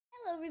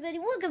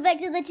everybody, welcome back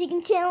to the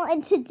Chicken Channel,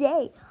 and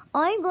today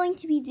I'm going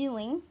to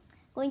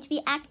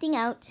be acting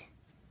out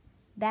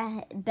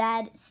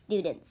bad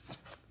students.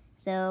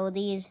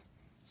 These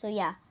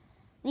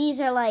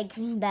are like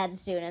bad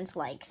students.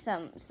 Like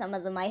some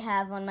of them I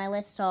have on my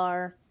list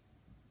are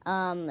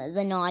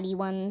the naughty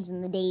ones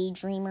and the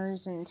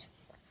daydreamers, and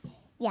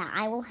yeah,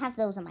 I will have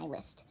those on my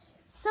list.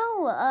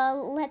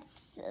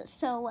 Let's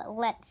start.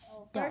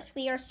 First,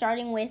 we are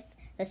starting with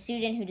the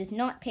student who does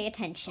not pay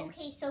attention.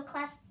 Okay, so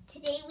class,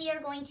 today we are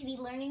going to be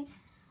learning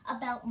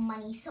about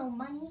money. So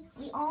money,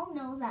 we all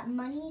know that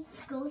money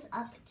goes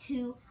up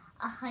to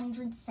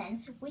 100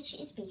 cents, which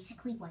is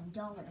basically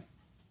 $1.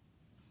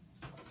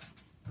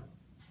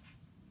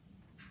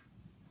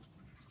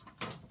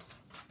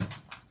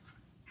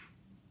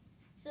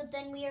 So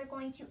then we are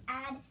going to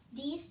add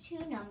these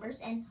two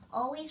numbers, and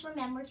always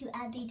remember to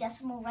add the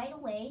decimal right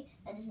away.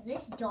 That is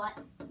this dot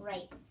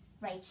right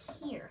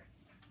here.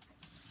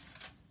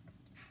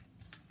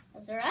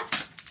 Azura?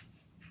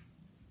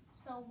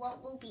 So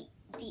what will be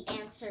the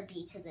answer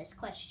be to this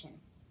question?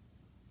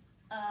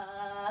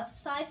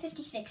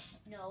 556.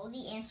 No,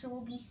 the answer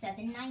will be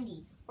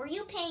 790. Were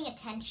you paying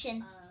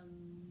attention?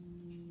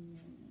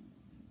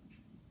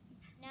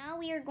 Now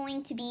we are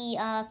going to be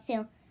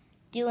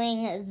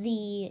doing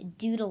the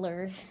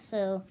doodler.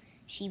 So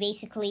he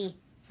basically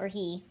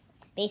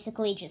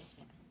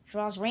just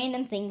draws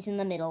random things in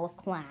the middle of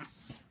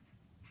class.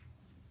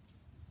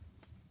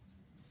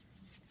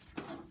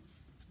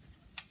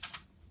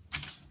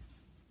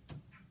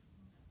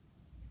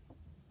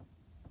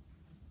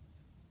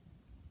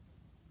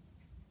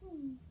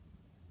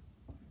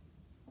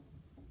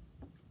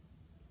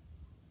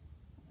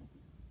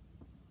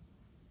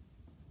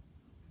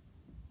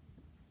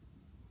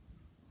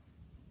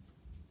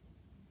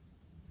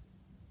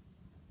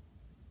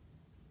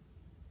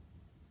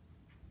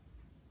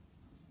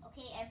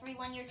 Okay,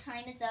 everyone, your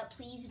time is up.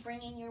 Please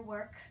bring in your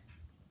work.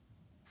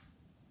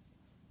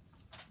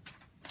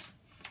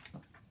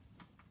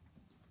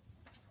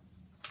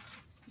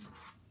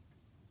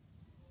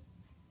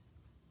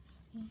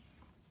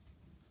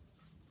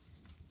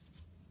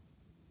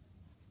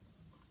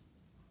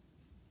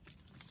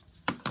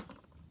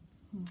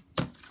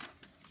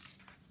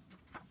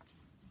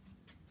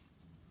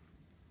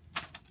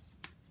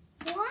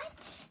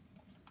 What?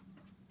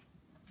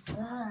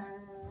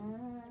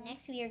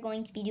 Next, we are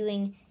going to be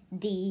doing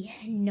the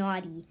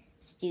naughty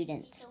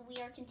student. So we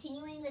are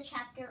continuing the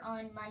chapter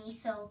on money.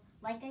 So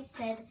like I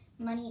said,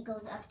 money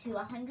goes up to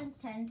 100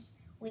 cents,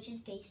 which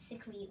is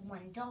basically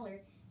 $1.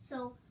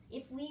 So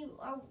if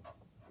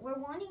we're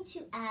wanting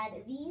to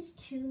add these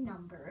two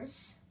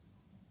numbers.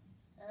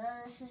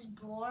 This is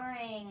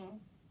boring.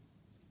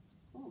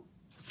 Ooh.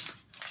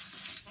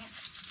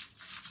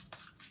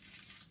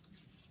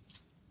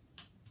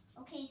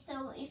 Okay,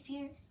 so if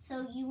you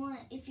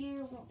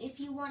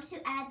want to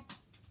add,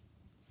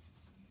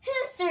 who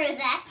threw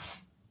that?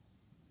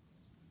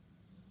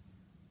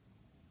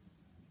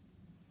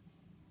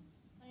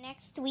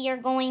 Next, we are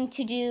going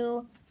to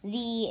do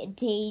the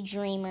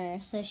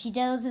daydreamer. So she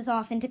dozes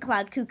off into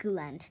Cloud Cuckoo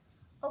Land.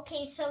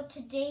 Okay, so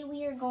today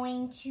we are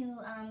going to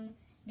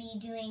be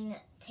doing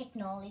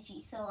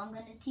technology. So I'm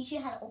going to teach you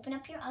how to open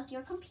up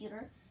your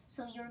computer.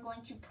 So you're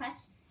going to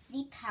press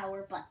the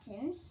power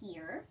button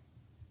here.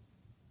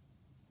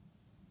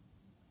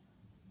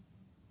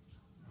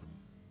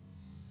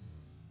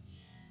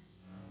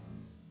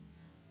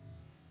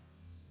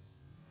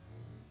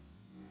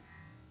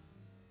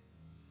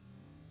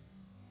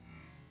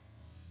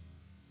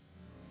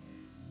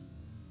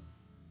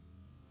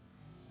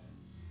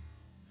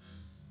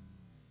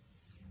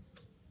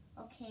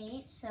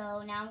 Okay,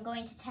 so now I'm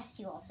going to test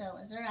you also.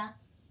 Azura?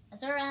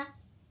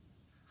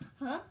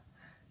 Huh?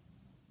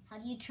 How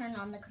do you turn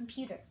on the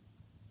computer?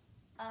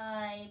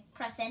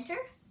 Press enter?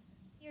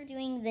 You're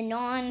doing the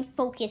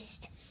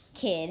non-focused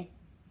kid.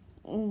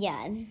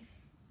 Yeah.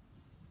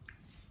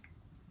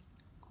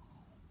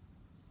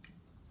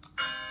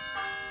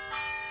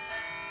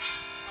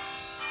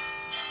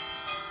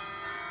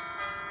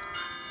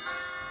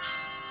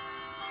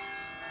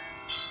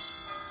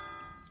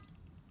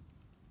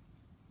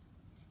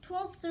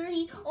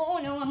 Oh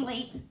no, I'm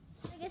late.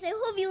 I guess I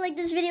hope you liked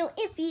this video.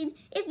 If you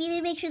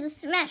did, make sure to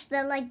smash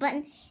that like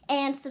button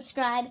and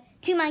subscribe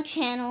to my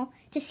channel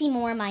to see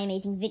more of my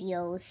amazing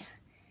videos.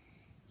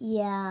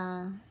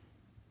 Yeah.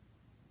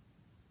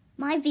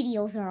 My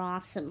videos are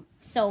awesome.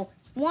 So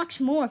watch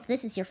more if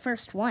this is your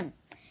first one.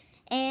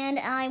 And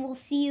I will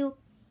see you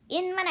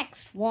in my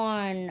next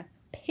one.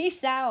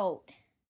 Peace out.